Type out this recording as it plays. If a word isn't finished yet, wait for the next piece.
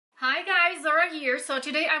Hi guys, Zora here. So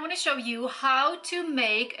today I want to show you how to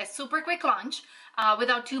make a super quick lunch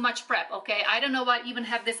without too much prep, okay? I don't know why I even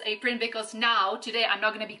have this apron because today I'm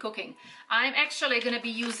not going to be cooking. I'm actually going to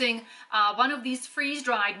be using one of these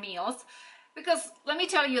freeze-dried meals because let me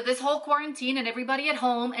tell you, this whole quarantine and everybody at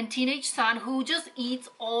home and teenage son who just eats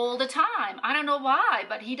all the time. I don't know why,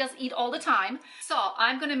 but he does eat all the time. So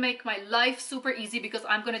I'm going to make my life super easy because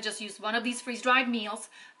I'm going to just use one of these freeze-dried meals.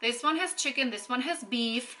 This one has chicken, this one has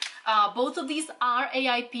beef. Both of these are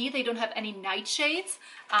AIP. They don't have any nightshades.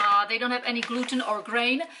 They don't have any gluten or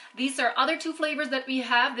grain. These are other two flavors that we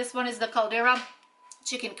have. This one is the Caldera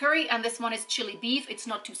chicken curry and this one is chili beef. It's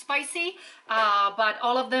not too spicy, but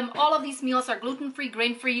all of these meals are gluten-free,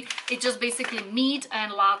 grain-free. It's just basically meat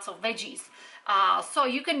and lots of veggies. So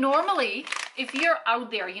you can normally, if you're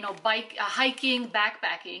out there, you know, hiking,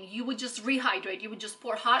 backpacking, you would just rehydrate. You would just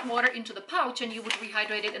pour hot water into the pouch and you would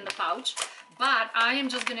rehydrate it in the pouch. But I am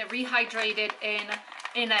just going to rehydrate it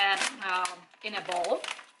in a bowl.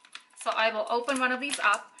 So I will open one of these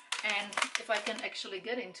up, and if I can actually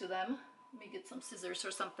get into them, let me get some scissors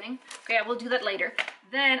or something. Okay, I will do that later.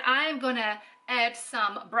 Then I'm gonna add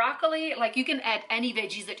some broccoli. Like, you can add any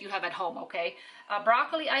veggies that you have at home, okay?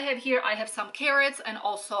 Broccoli I have here. I have some carrots and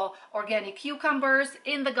also organic cucumbers.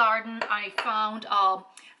 In the garden I found a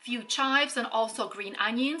few chives and also green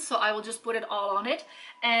onions, so I will just put it all on it.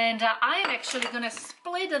 And I am actually gonna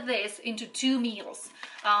split this into two meals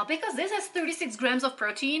because this has 36 grams of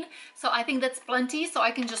protein, so I think that's plenty. So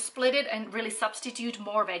I can just split it and really substitute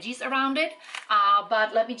more veggies around it.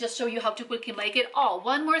 But let me just show you how to quickly make it. Oh,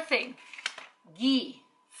 one more thing. Ghee,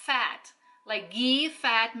 fat. Like, ghee,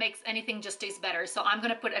 fat makes anything just taste better. So I'm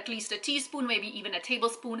gonna put at least a teaspoon, maybe even a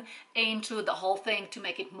tablespoon into the whole thing to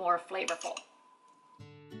make it more flavorful.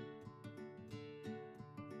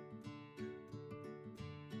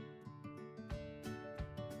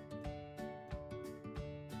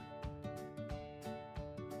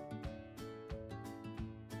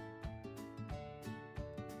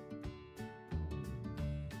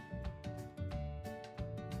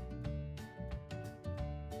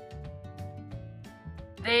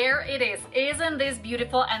 There it is. Isn't this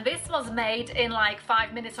beautiful? And this was made in like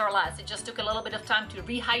 5 minutes or less. It just took a little bit of time to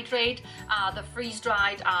rehydrate the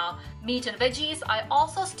freeze-dried meat and veggies. I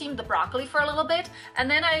also steamed the broccoli for a little bit, and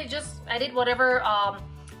then I just added whatever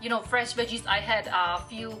you know, fresh veggies. I had a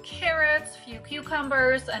few carrots, few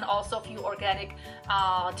cucumbers, and also a few organic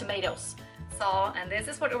tomatoes. So, and this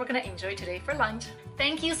is what we're gonna enjoy today for lunch.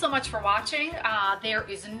 Thank you so much for watching. There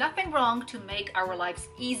is nothing wrong to make our lives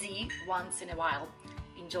easy once in a while.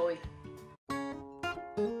 Enjoy.